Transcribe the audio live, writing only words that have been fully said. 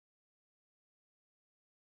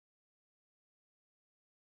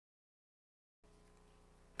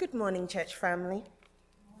Good morning, church family.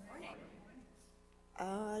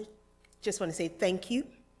 I just want to say thank you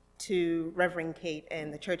to Reverend Kate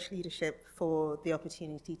and the church leadership for the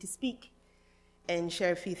opportunity to speak and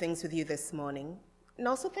share a few things with you this morning. And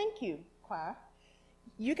also thank you, choir.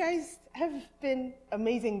 You guys have been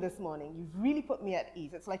amazing this morning. You've really put me at ease.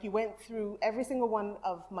 It's like you went through every single one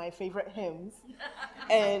of my favorite hymns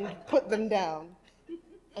and put them down,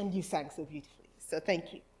 and you sang so beautifully. So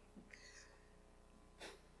thank you.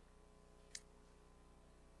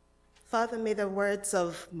 Father, may the words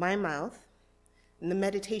of my mouth and the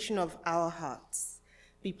meditation of our hearts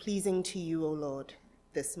be pleasing to you, O Lord,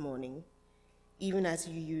 this morning, even as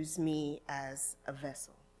you use me as a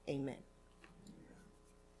vessel. Amen.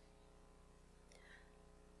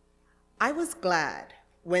 I was glad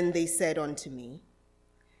when they said unto me,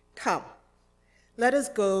 "Come, let us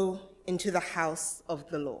go into the house of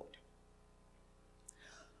the Lord."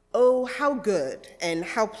 Oh, how good and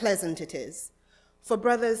how pleasant it is for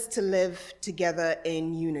brothers to live together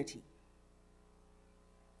in unity.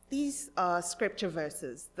 These are scripture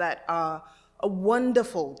verses that are a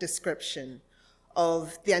wonderful description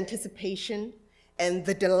of the anticipation and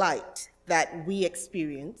the delight that we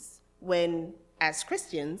experience when, as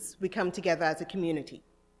Christians, we come together as a community.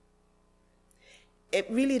 It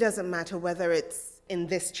really doesn't matter whether it's in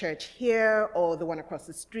this church here or the one across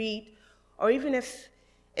the street, or even if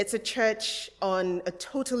it's a church on a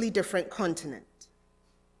totally different continent.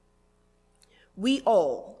 We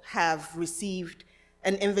all have received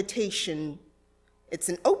an invitation, it's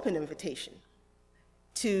an open invitation,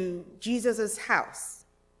 to Jesus' house.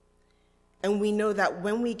 And we know that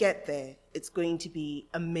when we get there, it's going to be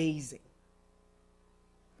amazing.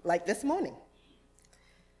 Like this morning.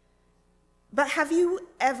 But have you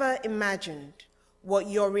ever imagined what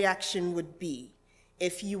your reaction would be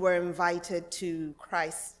if you were invited to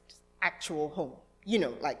Christ's actual home? You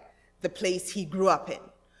know, like the place he grew up in.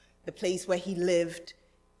 The place where he lived,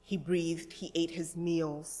 he breathed, he ate his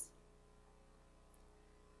meals.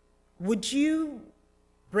 Would you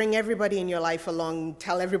bring everybody in your life along,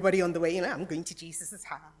 tell everybody on the way, I'm going to Jesus'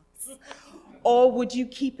 house? Or would you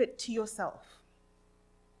keep it to yourself?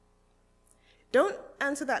 Don't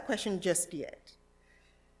answer that question just yet.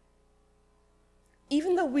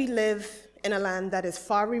 Even though we live in a land that is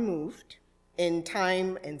far removed in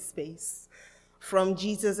time and space from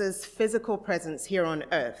Jesus' physical presence here on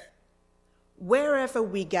earth, wherever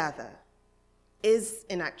we gather is,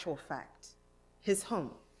 in actual fact, his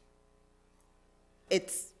home.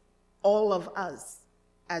 It's all of us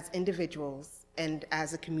as individuals and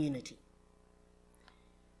as a community.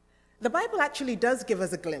 The Bible actually does give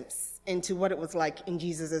us a glimpse into what it was like in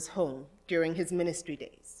Jesus' home during his ministry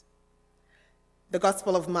days. The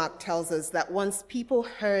Gospel of Mark tells us that once people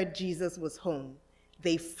heard Jesus was home,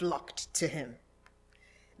 they flocked to him.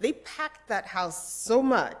 They packed that house so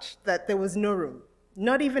much that there was no room,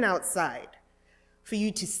 not even outside, for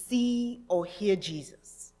you to see or hear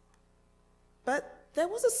Jesus. But there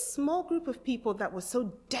was a small group of people that were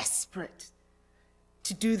so desperate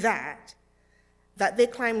to do that, that they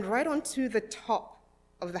climbed right onto the top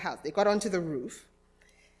of the house. They got onto the roof,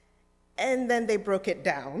 and then they broke it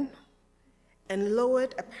down and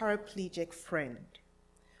lowered a paraplegic friend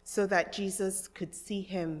so that Jesus could see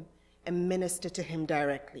him and minister to him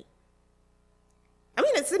directly. I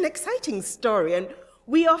mean, it's an exciting story, and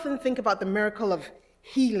we often think about the miracle of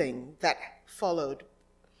healing that followed.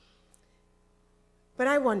 But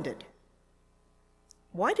I wondered,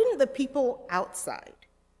 why didn't the people outside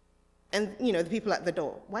and, the people at the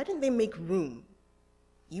door, why didn't they make room?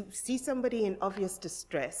 You see somebody in obvious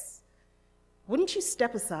distress, wouldn't you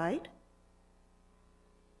step aside?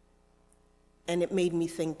 And it made me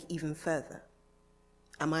think even further.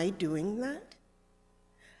 Am I doing that?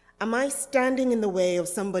 Am I standing in the way of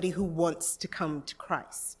somebody who wants to come to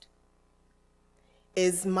Christ?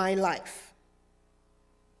 Is my life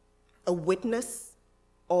a witness,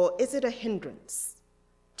 or is it a hindrance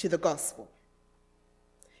to the gospel?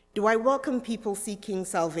 Do I welcome people seeking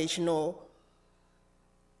salvation, or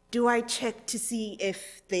do I check to see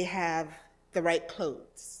if they have the right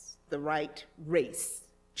clothes, the right race,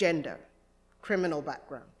 gender, criminal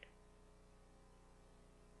background?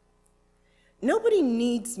 Nobody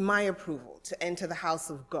needs my approval to enter the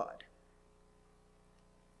house of God.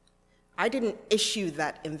 I didn't issue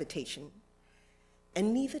that invitation,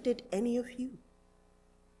 and neither did any of you.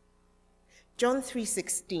 John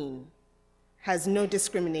 3:16 has no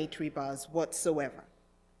discriminatory bars whatsoever.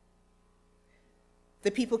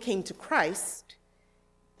 The people came to Christ,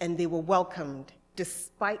 and they were welcomed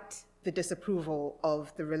despite the disapproval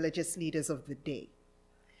of the religious leaders of the day.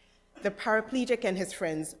 The paraplegic and his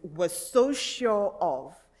friends were so sure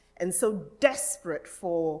of and so desperate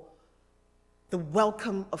for the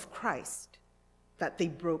welcome of Christ that they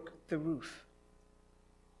broke the roof.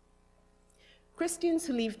 Christians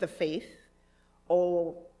who leave the faith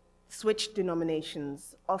or switch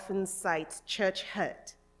denominations often cite church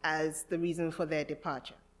hurt as the reason for their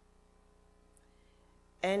departure.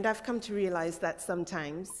 And I've come to realize that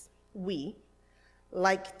sometimes we,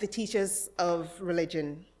 like the teachers of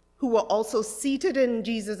religion, who were also seated in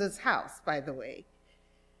Jesus' house, by the way,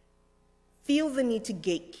 feel the need to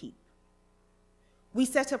gatekeep. We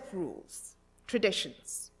set up rules,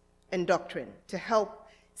 traditions, and doctrine to help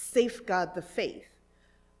safeguard the faith,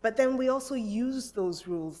 but then we also use those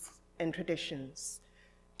rules and traditions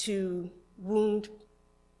to wound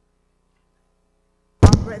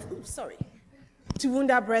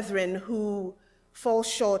our brethren who fall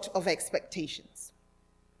short of expectations.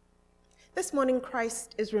 This morning,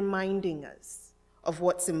 Christ is reminding us of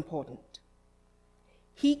what's important.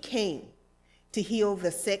 He came to heal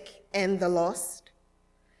the sick and the lost,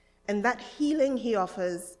 and that healing he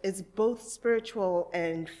offers is both spiritual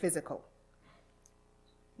and physical.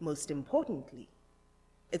 Most importantly,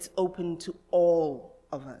 it's open to all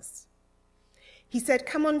of us. He said,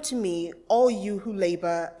 "Come unto me, all you who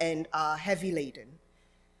labor and are heavy laden,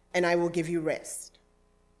 and I will give you rest."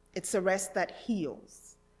 It's a rest that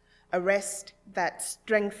heals, a rest that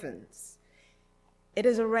strengthens. It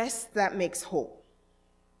is a rest that makes whole.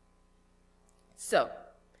 So,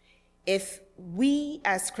 if we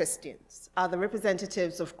as Christians are the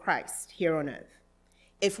representatives of Christ here on earth,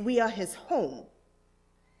 if we are his home,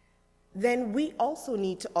 then we also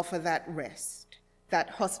need to offer that rest, that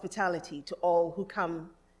hospitality to all who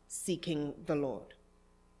come seeking the Lord.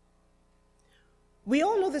 We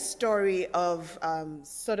all know the story of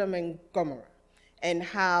Sodom and Gomorrah and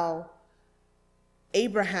how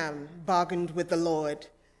Abraham bargained with the Lord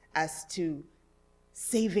as to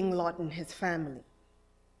saving Lot and his family.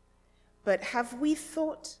 But have we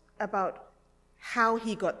thought about how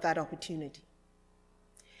he got that opportunity?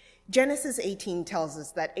 Genesis 18 tells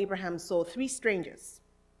us that Abraham saw 3 strangers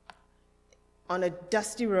on a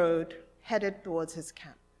dusty road headed towards his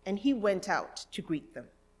camp, and he went out to greet them.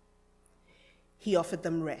 He offered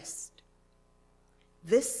them rest.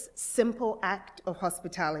 This simple act of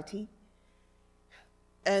hospitality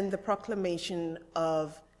and the proclamation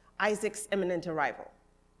of Isaac's imminent arrival.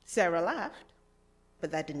 Sarah laughed,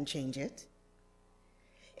 but that didn't change it.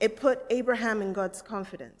 It put Abraham in God's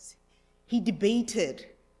confidence. He debated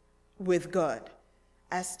with God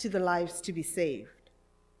as to the lives to be saved.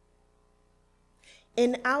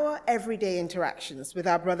 In our everyday interactions with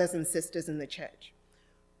our brothers and sisters in the church,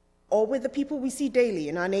 or with the people we see daily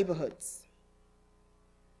in our neighborhoods,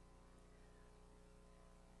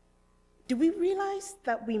 do we realize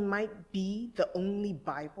that we might be the only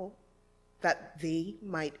Bible that they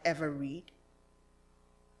might ever read?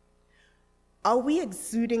 Are we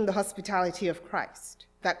exuding the hospitality of Christ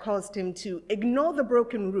that caused him to ignore the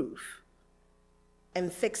broken roof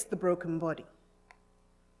and fix the broken body?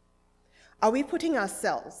 Are we putting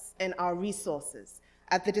ourselves and our resources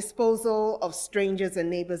at the disposal of strangers and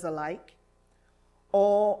neighbors alike?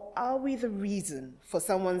 Or are we the reason for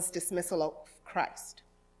someone's dismissal of Christ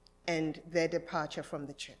and their departure from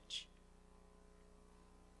the church?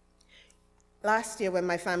 Last year, when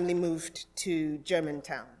my family moved to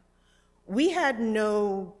Germantown, we had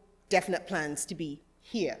no definite plans to be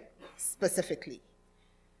here specifically.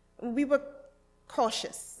 We were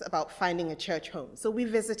cautious about finding a church home, so we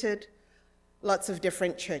visited lots of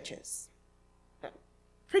different churches,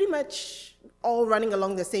 pretty much all running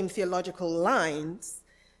along the same theological lines,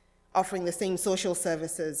 offering the same social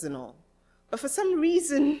services and all. But for some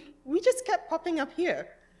reason, we just kept popping up here.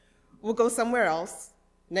 We'll go somewhere else.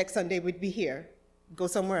 Next Sunday, we'd be here. Go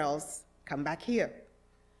somewhere else, come back here.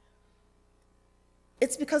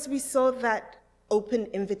 It's because we saw that open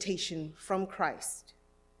invitation from Christ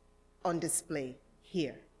on display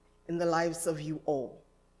here in the lives of you all.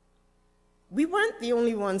 We weren't the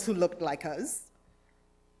only ones who looked like us,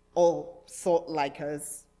 or thought like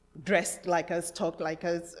us, dressed like us, talked like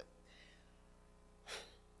us.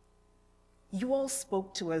 You all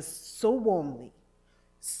spoke to us so warmly,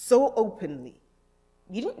 so openly.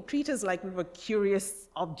 You didn't treat us like we were curious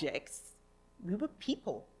objects. We were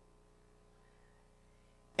people.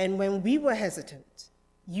 And when we were hesitant,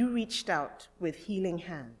 you reached out with healing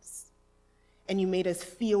hands, and you made us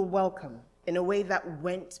feel welcome in a way that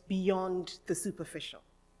went beyond the superficial.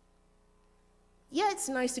 Yeah, it's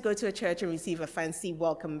nice to go to a church and receive a fancy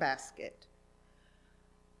welcome basket.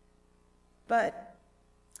 But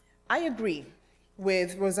I agree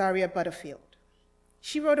with Rosaria Butterfield.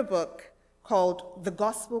 She wrote a book called The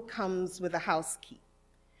Gospel Comes with a House Key,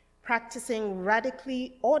 practicing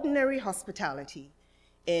radically ordinary hospitality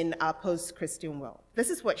in our post-Christian world. This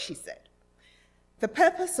is what she said. The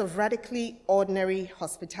purpose of radically ordinary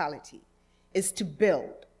hospitality is to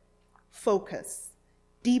build, focus,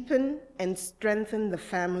 deepen, and strengthen the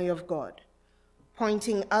family of God,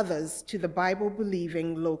 pointing others to the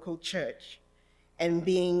Bible-believing local church and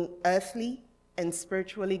being earthly and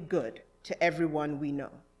spiritually good to everyone we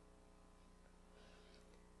know.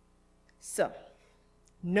 So,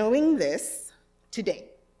 knowing this, today,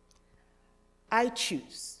 I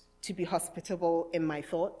choose to be hospitable in my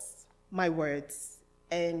thoughts, my words,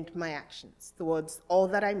 and my actions towards all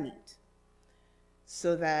that I meet,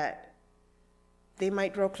 so that they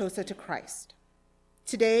might draw closer to Christ.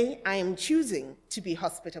 Today, I am choosing to be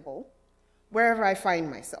hospitable wherever I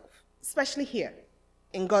find myself, especially here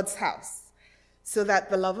in God's house, so that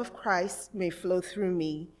the love of Christ may flow through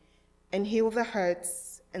me and heal the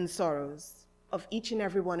hurts and sorrows of each and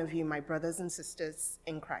every one of you, my brothers and sisters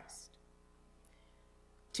in Christ.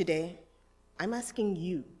 Today, I'm asking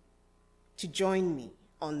you to join me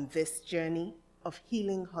on this journey of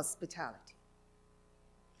healing hospitality.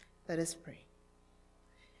 Let us pray.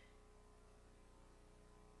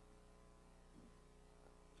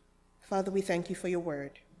 Father, we thank you for your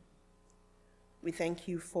word. We thank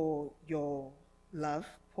you for your love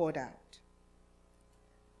poured out.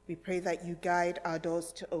 We pray that you guide our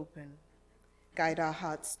doors to open, guide our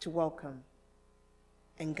hearts to welcome,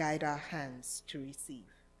 and guide our hands to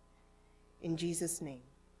receive. In Jesus' name,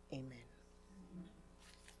 amen.